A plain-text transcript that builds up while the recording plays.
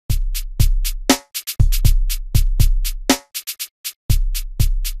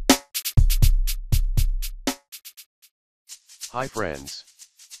Hi friends.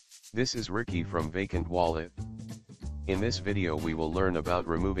 This is Ricky from Vacant Wallet. In this video we will learn about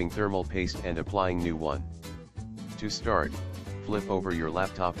removing thermal paste and applying new one. To start, flip over your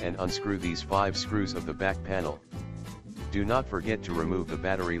laptop and unscrew these 5 screws of the back panel. Do not forget to remove the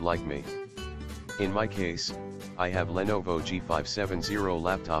battery like me. In my case, I have Lenovo G570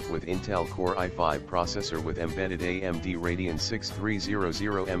 laptop with Intel Core i5 processor with embedded AMD Radeon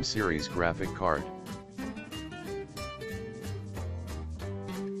 6300M series graphic card.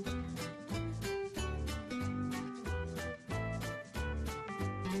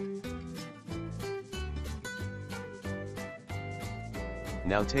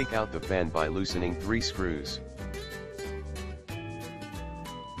 Now take out the fan by loosening 3 screws.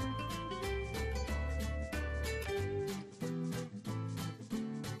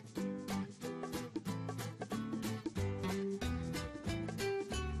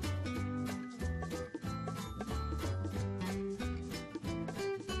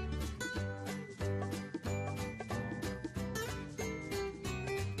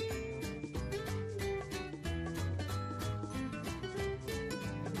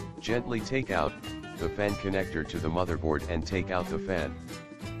 Gently take out the fan connector to the motherboard and take out the fan.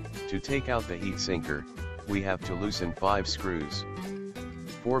 To take out the heat sinker, we have to loosen 5 screws.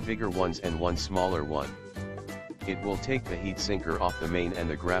 4 bigger ones and 1 smaller one. It will take the heat sinker off the main and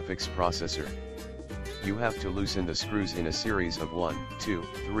the graphics processor. You have to loosen the screws in a series of 1, 2,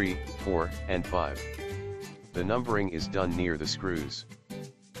 3, 4, and 5. The numbering is done near the screws.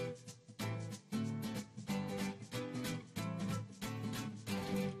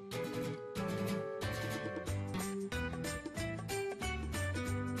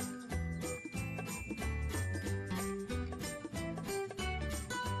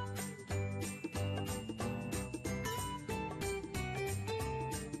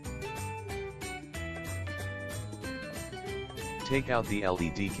 Take out the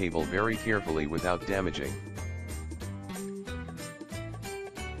LED cable very carefully without damaging.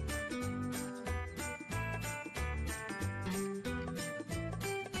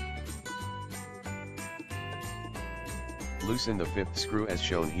 Loosen the 5th screw as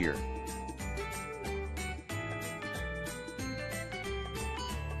shown here.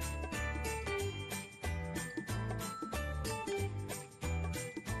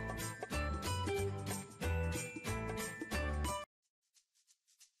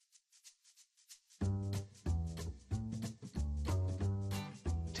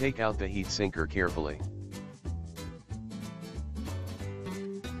 Take out the heat sinker carefully.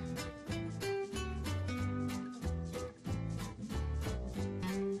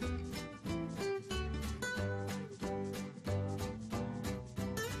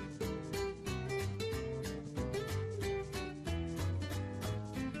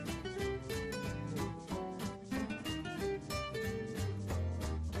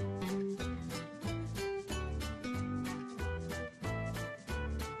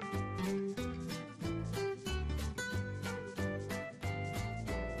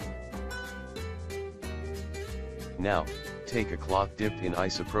 Now, take a cloth dipped in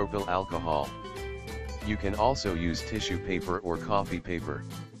isopropyl alcohol. You can also use tissue paper or coffee paper.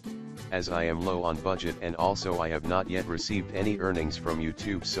 As I am low on budget and also I have not yet received any earnings from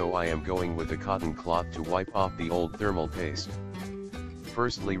YouTube, so I am going with a cotton cloth to wipe off the old thermal paste.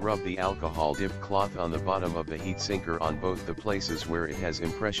 Firstly, rub the alcohol dipped cloth on the bottom of the heat sinker on both the places where it has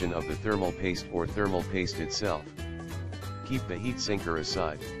impression of the thermal paste or thermal paste itself. Keep the heat sinker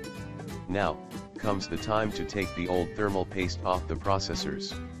aside. Now, comes the time to take the old thermal paste off the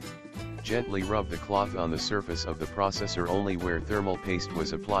processors. Gently rub the cloth on the surface of the processor only where thermal paste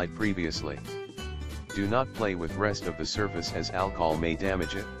was applied previously. Do not play with rest of the surface as alcohol may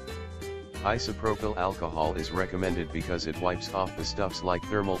damage it. Isopropyl alcohol is recommended because it wipes off the stuffs like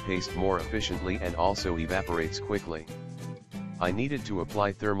thermal paste more efficiently and also evaporates quickly. I needed to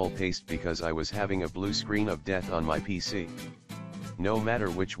apply thermal paste because I was having a blue screen of death on my PC. No matter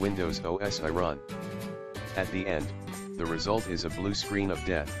which Windows OS I run. At the end, the result is a blue screen of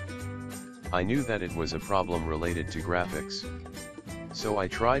death. I knew that it was a problem related to graphics. So I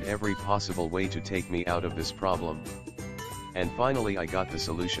tried every possible way to take me out of this problem. And finally I got the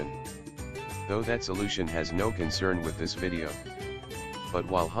solution. Though that solution has no concern with this video. But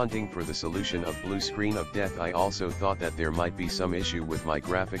while hunting for the solution of blue screen of death, I also thought that there might be some issue with my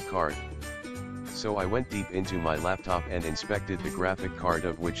graphic card. So I went deep into my laptop and inspected the graphic card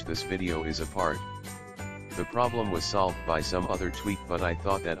of which this video is a part. The problem was solved by some other tweak, but I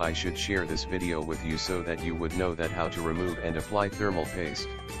thought that I should share this video with you so that you would know that how to remove and apply thermal paste.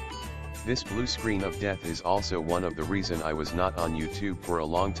 This blue screen of death is also one of the reason I was not on YouTube for a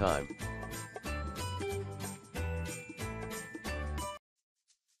long time.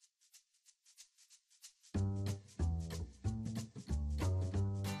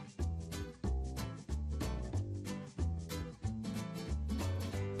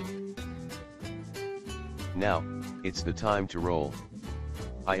 Now, it's the time to roll.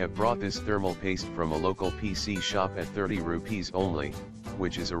 I have brought this thermal paste from a local PC shop at 30 rupees only,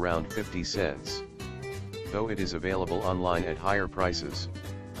 which is around 50 cents. Though it is available online at higher prices.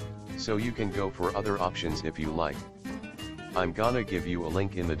 So you can go for other options if you like. I'm gonna give you a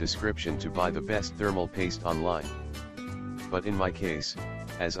link in the description to buy the best thermal paste online. But in my case,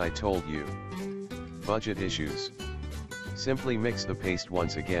 as I told you, budget issues. Simply mix the paste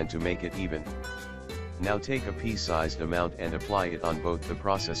once again to make it even. Now take a pea-sized amount and apply it on both the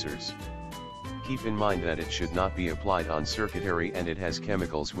processors. Keep in mind that it should not be applied on circuitry and it has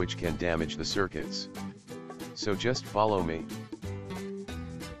chemicals which can damage the circuits. So just follow me.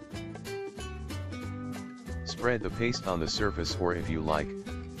 Spread the paste on the surface, or if you like,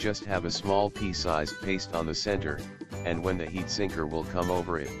 just have a small pea-sized paste on the center, and when the heat sinker will come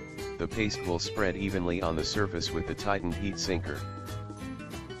over it, the paste will spread evenly on the surface with the tightened heat sinker.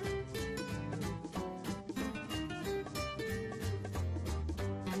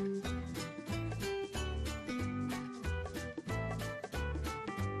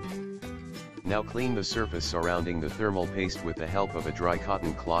 Now clean the surface surrounding the thermal paste with the help of a dry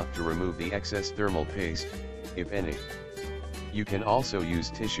cotton cloth to remove the excess thermal paste, if any. You can also use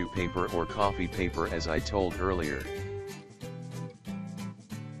tissue paper or coffee paper as I told earlier.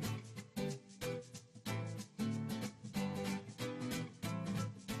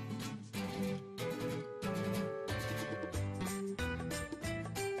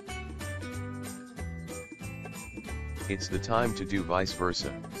 It's the time to do vice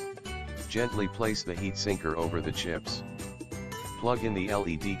versa. Gently place the heat sinker over the chips. Plug in the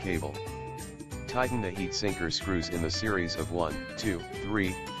LED cable. Tighten the heat sinker screws in the series of 1, 2,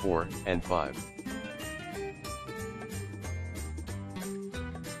 3, 4, and 5.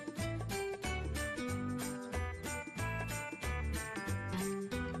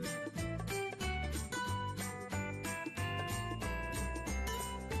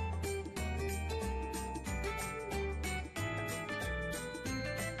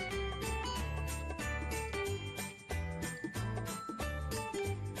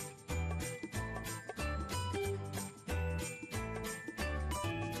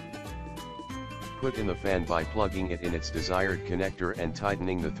 Put in the fan by plugging it in its desired connector and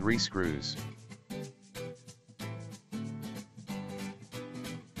tightening the 3 screws.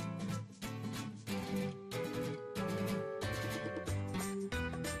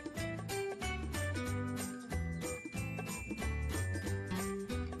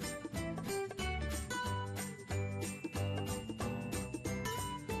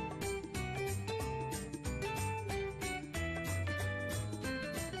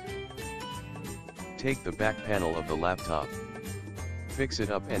 Take the back panel of the laptop. Fix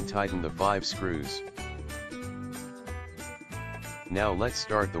it up and tighten the 5 screws. Now let's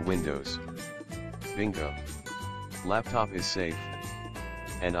start the Windows. Bingo! Laptop is safe.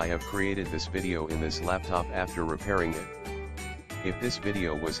 And I have created this video in this laptop after repairing it. If this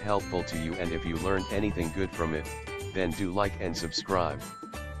video was helpful to you and if you learned anything good from it, then do like and subscribe.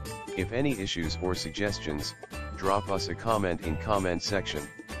 If any issues or suggestions, drop us a comment in comment section.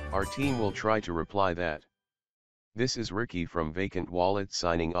 Our team will try to reply that. This is Ricky from Vacant Wallet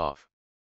signing off.